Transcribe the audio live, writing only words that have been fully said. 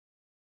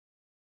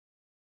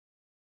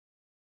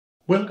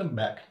Welcome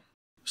back.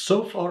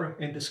 So far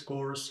in this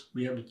course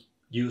we have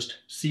used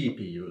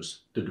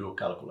CPUs to do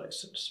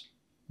calculations.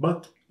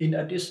 But in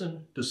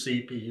addition to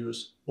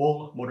CPUs,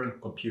 all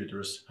modern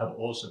computers have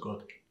also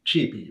got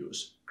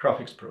GPUs,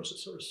 graphics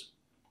processors.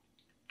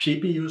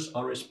 GPUs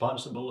are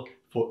responsible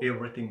for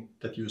everything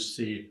that you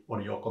see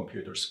on your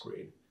computer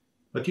screen.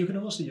 But you can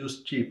also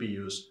use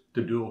GPUs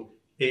to do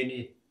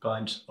any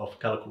kinds of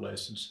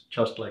calculations,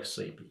 just like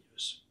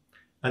CPUs.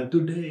 And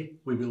today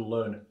we will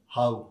learn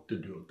how to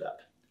do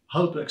that.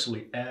 How to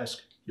actually ask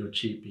your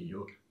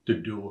GPU to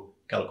do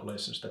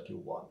calculations that you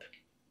want.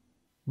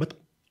 But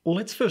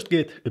let's first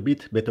get a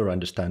bit better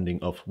understanding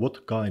of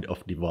what kind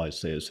of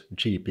devices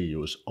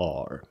GPUs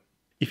are.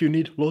 If you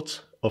need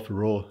lots of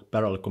raw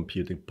parallel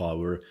computing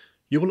power,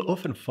 you will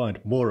often find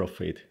more of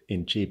it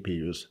in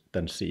GPUs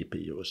than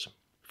CPUs.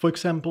 For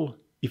example,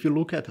 if you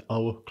look at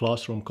our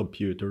classroom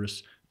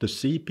computers, the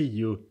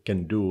CPU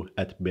can do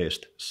at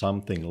best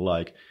something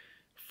like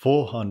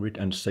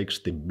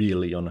 460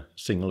 billion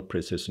single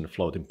precision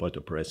floating point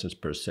operations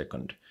per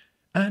second.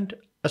 And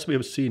as we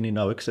have seen in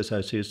our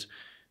exercises,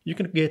 you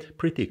can get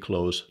pretty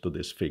close to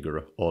this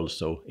figure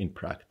also in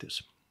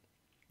practice.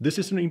 This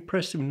is an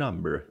impressive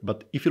number,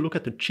 but if you look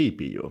at the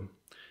GPU,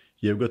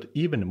 you've got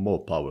even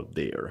more power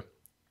there.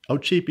 Our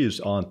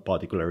GPUs aren't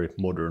particularly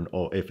modern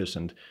or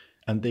efficient,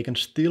 and they can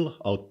still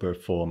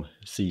outperform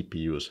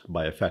CPUs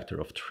by a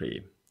factor of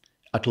 3.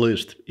 At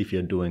least if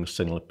you're doing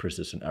single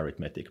precision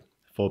arithmetic.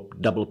 For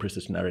double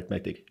precision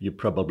arithmetic, you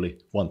probably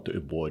want to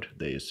avoid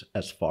this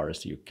as far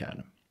as you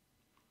can.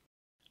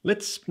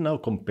 Let's now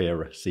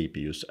compare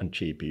CPUs and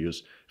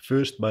GPUs,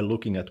 first by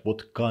looking at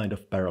what kind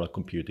of parallel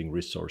computing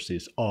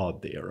resources are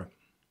there.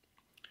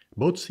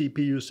 Both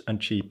CPUs and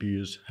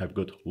GPUs have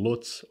got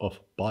lots of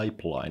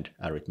pipelined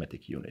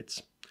arithmetic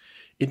units.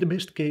 In the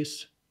best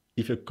case,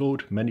 if a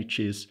code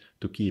manages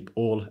to keep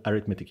all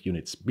arithmetic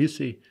units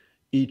busy,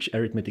 each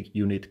arithmetic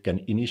unit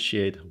can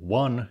initiate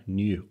one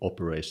new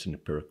operation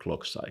per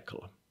clock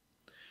cycle.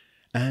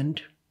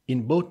 And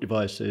in both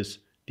devices,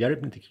 the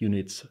arithmetic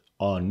units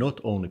are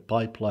not only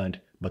pipelined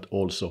but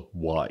also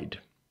wide.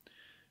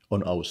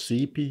 On our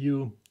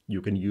CPU,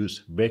 you can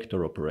use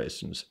vector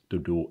operations to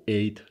do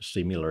 8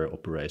 similar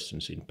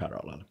operations in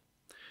parallel.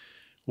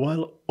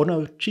 While on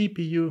our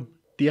GPU,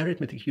 the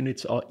arithmetic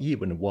units are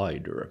even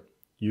wider.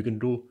 You can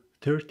do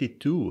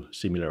 32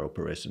 similar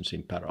operations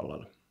in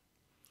parallel.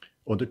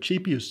 On the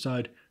GPU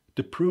side,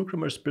 the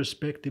programmer's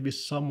perspective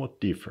is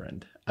somewhat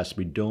different, as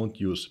we don't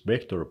use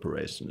vector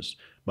operations,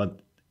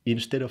 but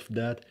instead of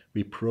that,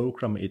 we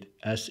program it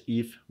as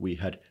if we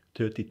had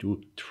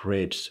 32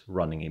 threads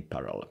running in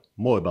parallel.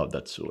 More about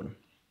that soon.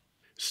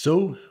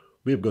 So,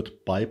 we've got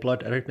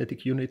pipelined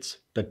arithmetic units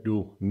that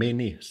do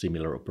many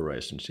similar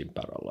operations in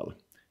parallel.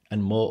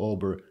 And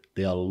moreover,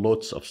 there are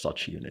lots of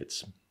such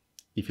units.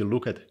 If you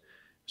look at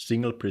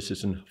single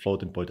precision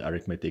floating point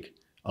arithmetic,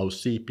 our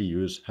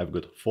CPUs have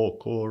got 4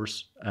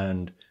 cores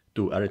and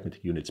 2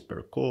 arithmetic units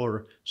per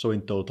core, so in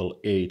total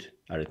 8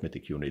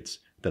 arithmetic units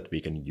that we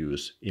can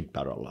use in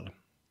parallel.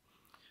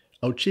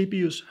 Our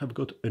GPUs have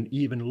got an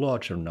even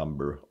larger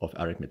number of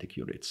arithmetic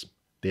units.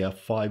 There are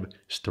 5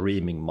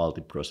 streaming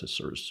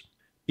multiprocessors,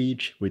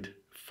 each with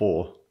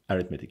 4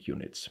 arithmetic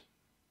units.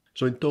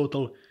 So in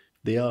total,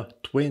 there are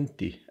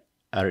 20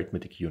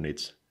 arithmetic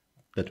units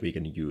that we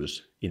can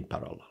use in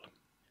parallel.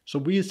 So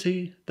we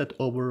see that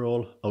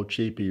overall our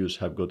GPUs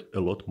have got a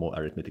lot more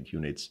arithmetic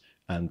units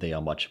and they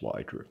are much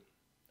wider.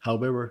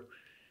 However,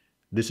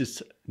 this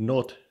is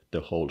not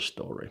the whole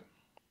story.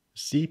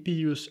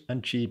 CPUs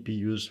and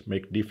GPUs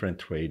make different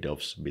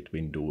trade-offs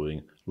between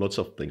doing lots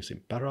of things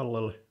in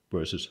parallel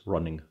versus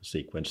running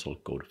sequential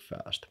code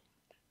fast.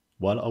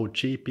 While our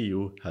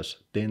GPU has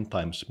 10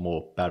 times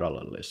more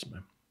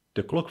parallelism,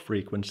 the clock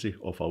frequency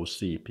of our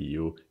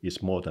CPU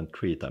is more than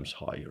 3 times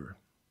higher.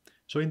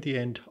 So in the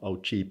end, our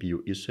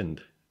GPU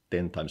isn't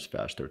 10 times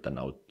faster than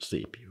our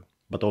CPU,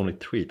 but only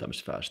 3 times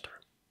faster.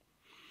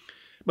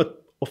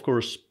 But of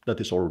course,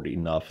 that is already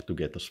enough to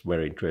get us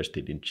very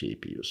interested in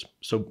GPUs.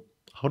 So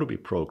how do we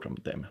program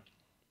them?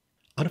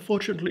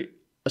 Unfortunately,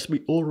 as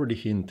we already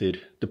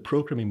hinted, the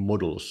programming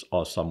models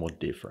are somewhat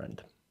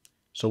different.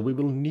 So we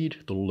will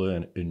need to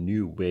learn a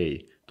new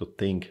way to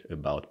think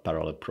about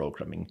parallel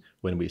programming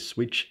when we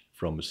switch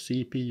from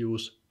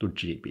CPUs to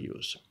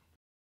GPUs.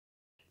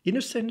 In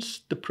a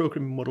sense, the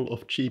programming model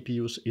of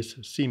GPUs is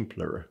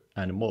simpler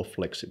and more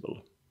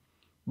flexible,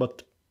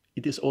 but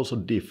it is also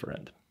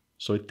different,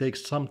 so it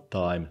takes some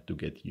time to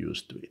get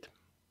used to it.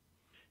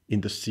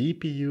 In the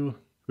CPU,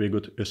 we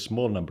got a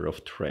small number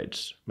of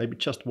threads, maybe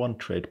just 1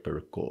 thread per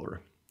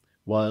core,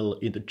 while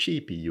in the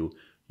GPU,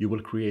 you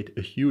will create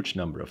a huge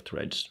number of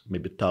threads,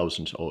 maybe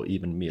thousands or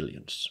even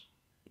millions.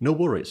 No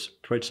worries,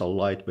 threads are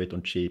lightweight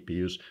on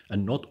GPUs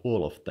and not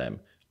all of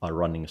them are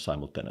running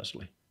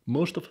simultaneously.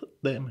 Most of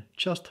them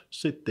just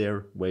sit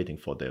there waiting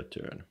for their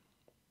turn.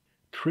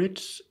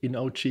 Threads in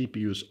our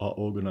GPUs are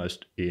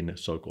organized in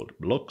so-called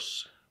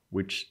blocks,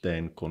 which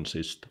then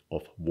consist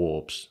of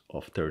warps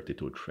of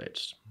 32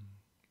 threads.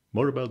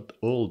 More about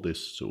all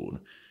this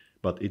soon,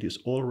 but it is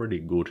already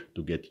good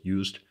to get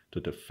used to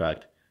the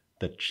fact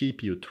that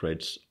GPU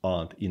threads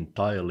aren't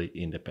entirely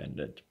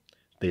independent.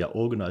 They are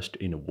organized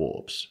in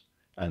warps,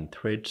 and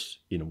threads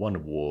in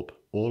one warp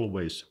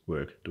always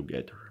work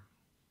together.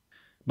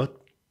 But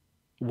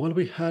while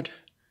we had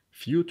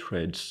few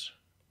threads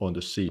on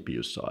the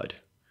CPU side,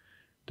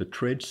 the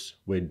threads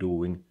were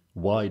doing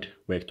wide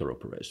vector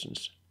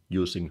operations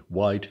using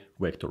wide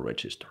vector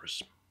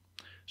registers.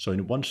 So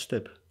in one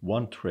step,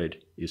 one thread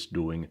is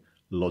doing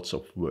lots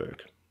of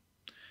work.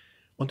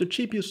 On the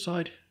GPU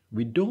side,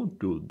 we don't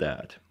do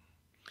that.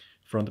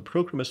 From the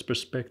programmer's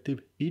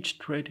perspective, each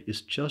thread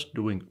is just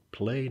doing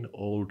plain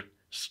old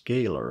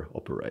scalar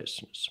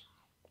operations.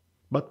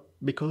 But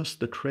because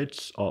the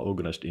threads are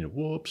organized in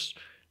warps,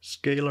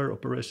 scalar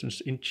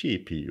operations in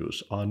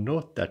GPUs are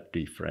not that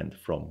different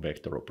from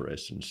vector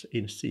operations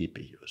in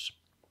CPUs.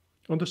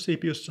 On the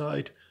CPU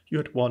side, you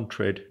had one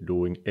thread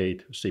doing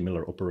 8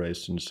 similar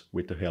operations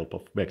with the help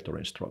of vector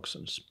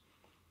instructions.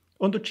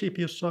 On the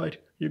GPU side,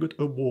 you got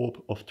a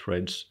warp of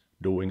threads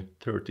doing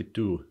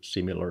 32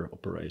 similar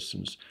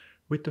operations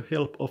with the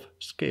help of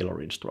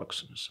scalar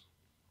instructions.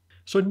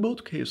 So in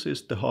both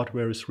cases, the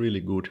hardware is really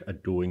good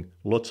at doing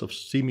lots of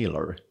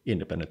similar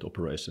independent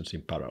operations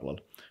in parallel,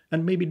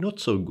 and maybe not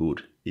so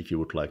good if you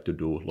would like to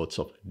do lots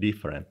of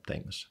different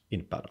things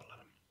in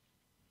parallel.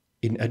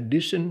 In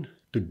addition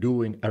to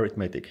doing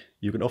arithmetic,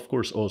 you can of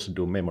course also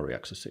do memory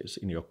accesses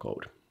in your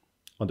code.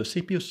 On the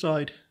CPU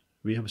side,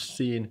 we have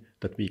seen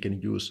that we can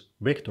use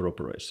vector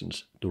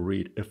operations to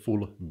read a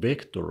full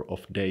vector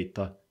of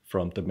data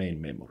from the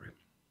main memory.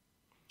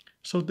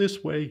 So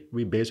this way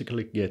we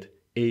basically get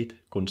 8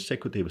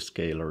 consecutive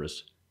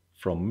scalars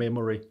from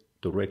memory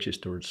to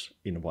registers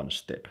in one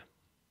step.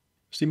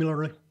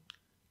 Similarly,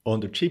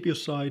 on the GPU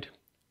side,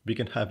 we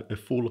can have a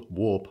full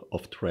warp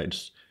of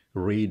threads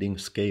reading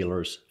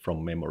scalars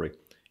from memory,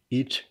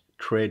 each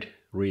thread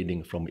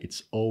reading from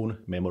its own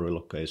memory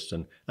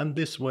location, and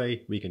this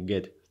way we can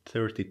get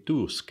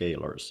 32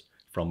 scalars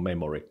from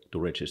memory to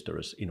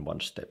registers in one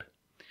step.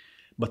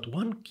 But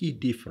one key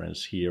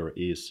difference here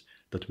is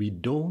that we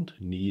don't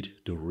need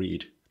to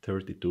read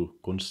 32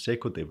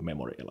 consecutive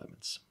memory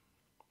elements.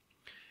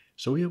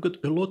 So we have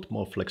got a lot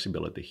more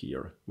flexibility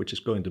here, which is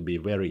going to be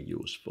very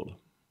useful.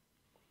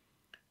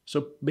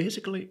 So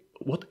basically,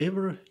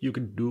 whatever you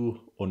can do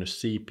on a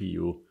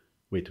CPU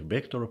with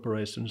vector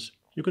operations,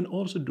 you can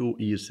also do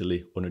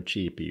easily on a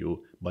GPU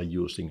by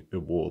using a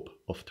warp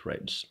of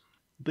threads.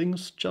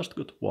 Things just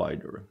got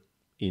wider.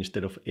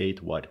 Instead of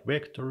 8 wide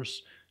vectors,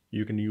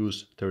 you can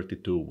use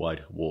 32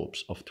 wide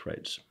warps of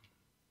threads.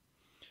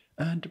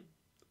 And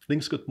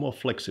things got more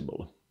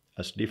flexible,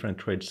 as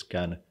different threads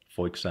can,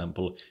 for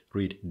example,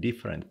 read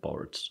different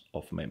parts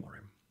of memory.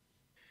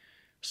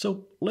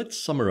 So let's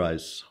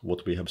summarize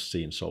what we have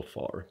seen so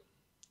far.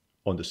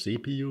 On the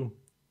CPU,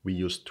 we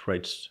use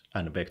threads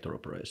and vector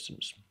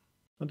operations.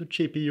 On the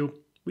GPU,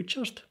 we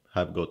just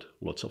have got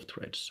lots of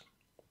threads.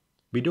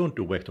 We don't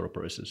do vector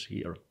operations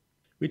here.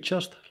 We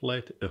just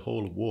let a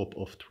whole warp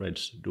of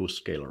threads do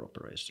scalar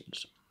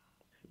operations.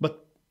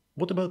 But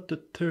what about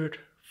the third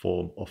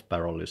form of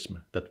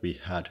parallelism that we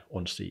had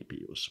on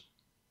CPUs?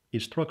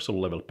 Instruction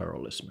level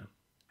parallelism.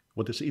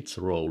 What is its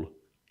role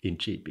in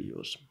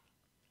GPUs?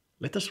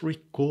 Let us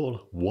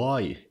recall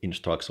why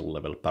instruction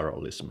level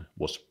parallelism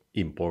was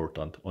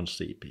important on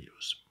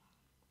CPUs.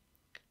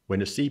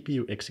 When a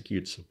CPU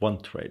executes one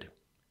thread,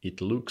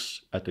 it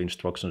looks at the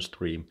instruction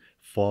stream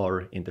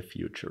far in the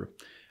future,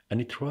 and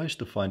it tries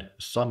to find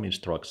some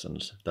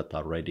instructions that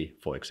are ready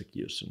for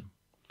execution.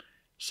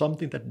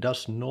 Something that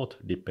does not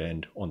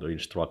depend on the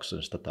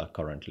instructions that are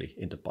currently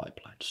in the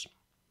pipelines.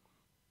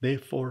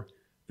 Therefore,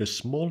 a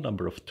small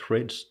number of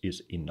threads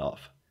is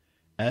enough,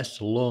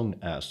 as long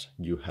as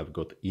you have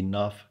got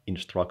enough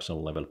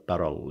instruction level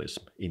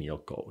parallelism in your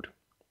code.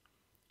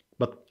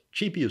 But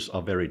GPUs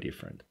are very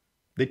different.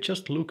 They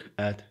just look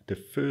at the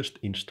first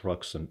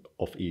instruction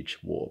of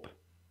each warp.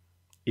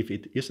 If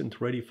it isn't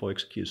ready for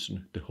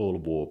execution, the whole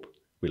warp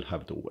will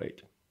have to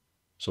wait.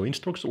 So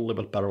instruction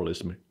level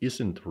parallelism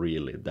isn't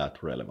really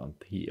that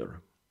relevant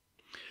here.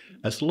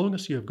 As long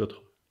as you have got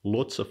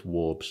lots of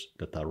warps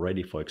that are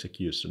ready for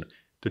execution,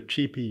 the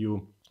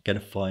GPU can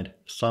find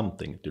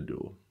something to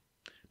do.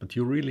 But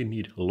you really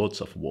need lots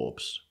of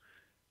warps,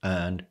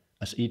 and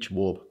as each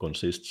warp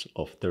consists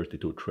of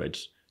 32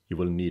 threads, you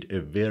will need a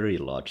very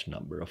large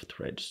number of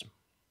threads.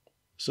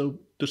 So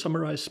to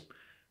summarize,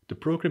 the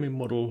programming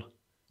model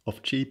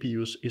of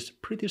GPUs is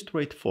pretty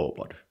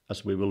straightforward,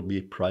 as we will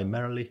be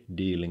primarily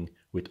dealing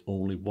with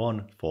only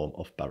one form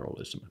of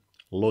parallelism,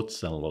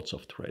 lots and lots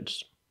of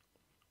threads.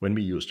 When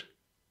we used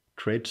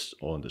threads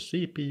on the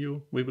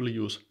CPU, we will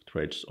use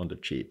threads on the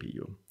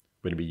GPU.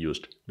 When we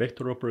used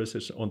vector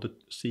operations on the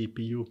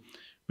CPU,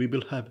 we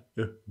will have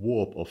a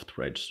warp of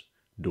threads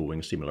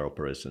doing similar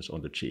operations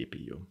on the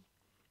GPU.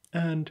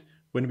 And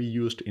when we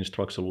used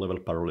instruction level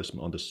parallelism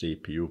on the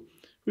CPU,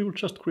 we will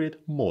just create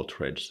more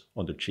threads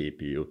on the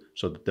GPU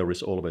so that there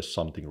is always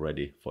something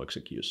ready for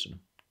execution.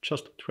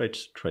 Just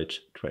threads, threads,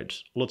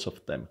 threads, lots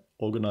of them,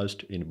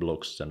 organized in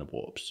blocks and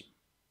warps.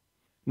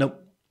 Now,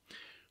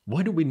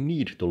 Why do we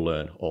need to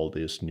learn all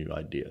these new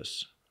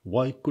ideas?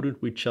 Why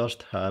couldn't we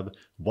just have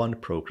one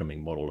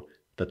programming model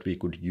that we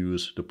could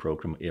use to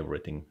program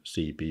everything,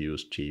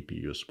 CPUs,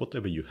 GPUs,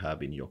 whatever you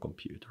have in your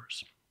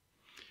computers?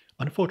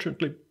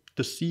 Unfortunately,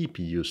 the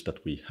CPUs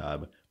that we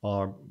have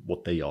are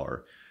what they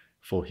are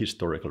for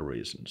historical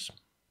reasons.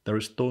 There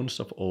is tons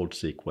of old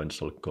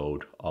sequential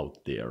code out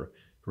there,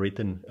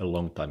 written a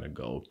long time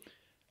ago,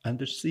 and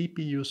the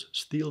CPUs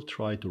still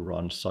try to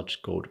run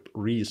such code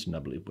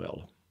reasonably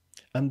well.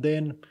 And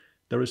then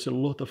there is a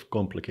lot of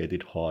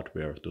complicated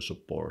hardware to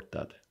support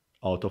that.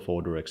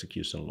 Out-of-order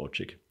execution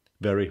logic,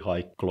 very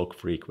high clock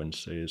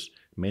frequencies,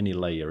 many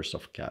layers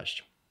of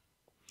cache.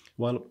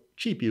 While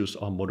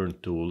GPUs are modern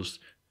tools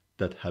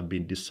that have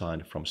been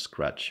designed from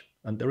scratch,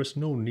 and there is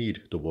no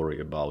need to worry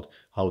about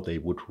how they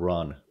would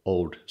run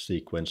old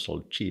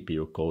sequential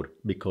GPU code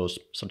because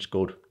such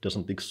code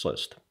doesn't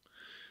exist.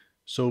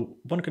 So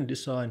one can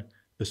design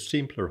a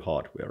simpler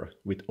hardware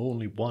with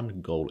only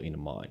one goal in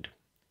mind: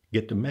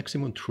 get the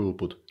maximum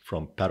throughput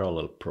from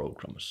parallel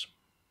programs.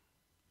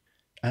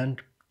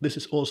 And this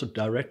is also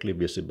directly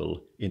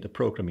visible in the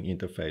programming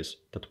interface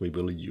that we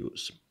will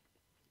use.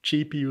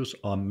 GPUs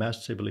are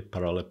massively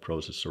parallel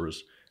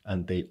processors,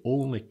 and they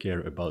only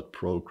care about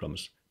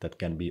programs that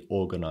can be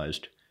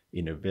organized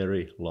in a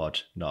very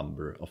large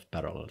number of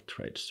parallel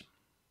threads.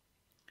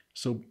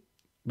 So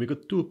we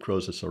got two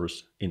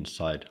processors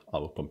inside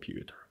our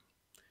computer.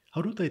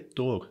 How do they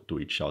talk to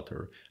each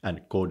other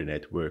and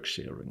coordinate work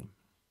sharing?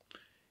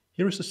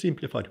 Here is a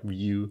simplified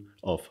view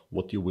of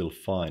what you will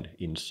find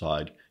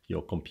inside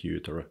your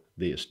computer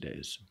these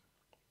days.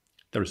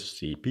 There is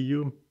a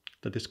CPU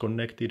that is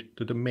connected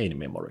to the main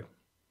memory.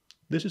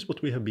 This is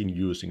what we have been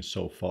using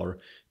so far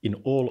in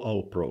all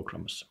our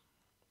programs.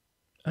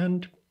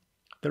 And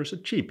there is a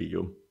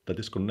GPU that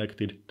is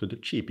connected to the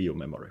GPU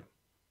memory.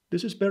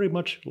 This is very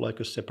much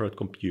like a separate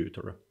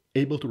computer,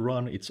 able to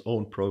run its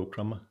own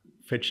program,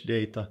 fetch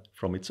data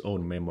from its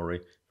own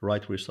memory,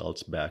 write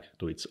results back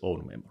to its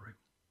own memory.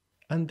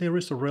 And there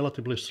is a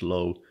relatively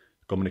slow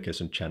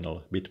communication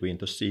channel between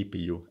the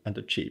CPU and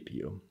the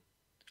GPU.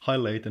 High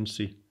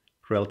latency,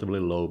 relatively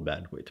low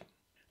bandwidth.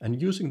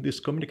 And using this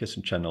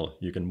communication channel,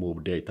 you can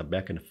move data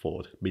back and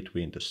forth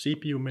between the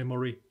CPU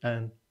memory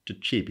and the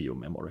GPU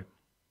memory.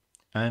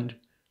 And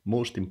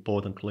most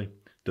importantly,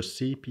 the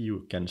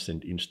CPU can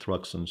send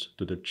instructions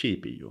to the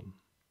GPU.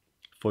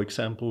 For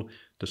example,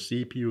 the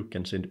CPU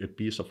can send a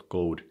piece of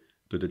code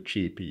to the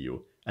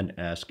GPU and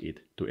ask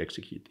it to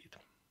execute it.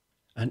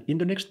 And in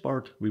the next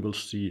part, we will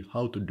see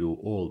how to do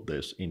all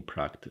this in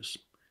practice.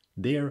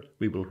 There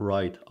we will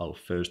write our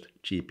first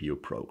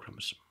GPU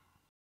programs.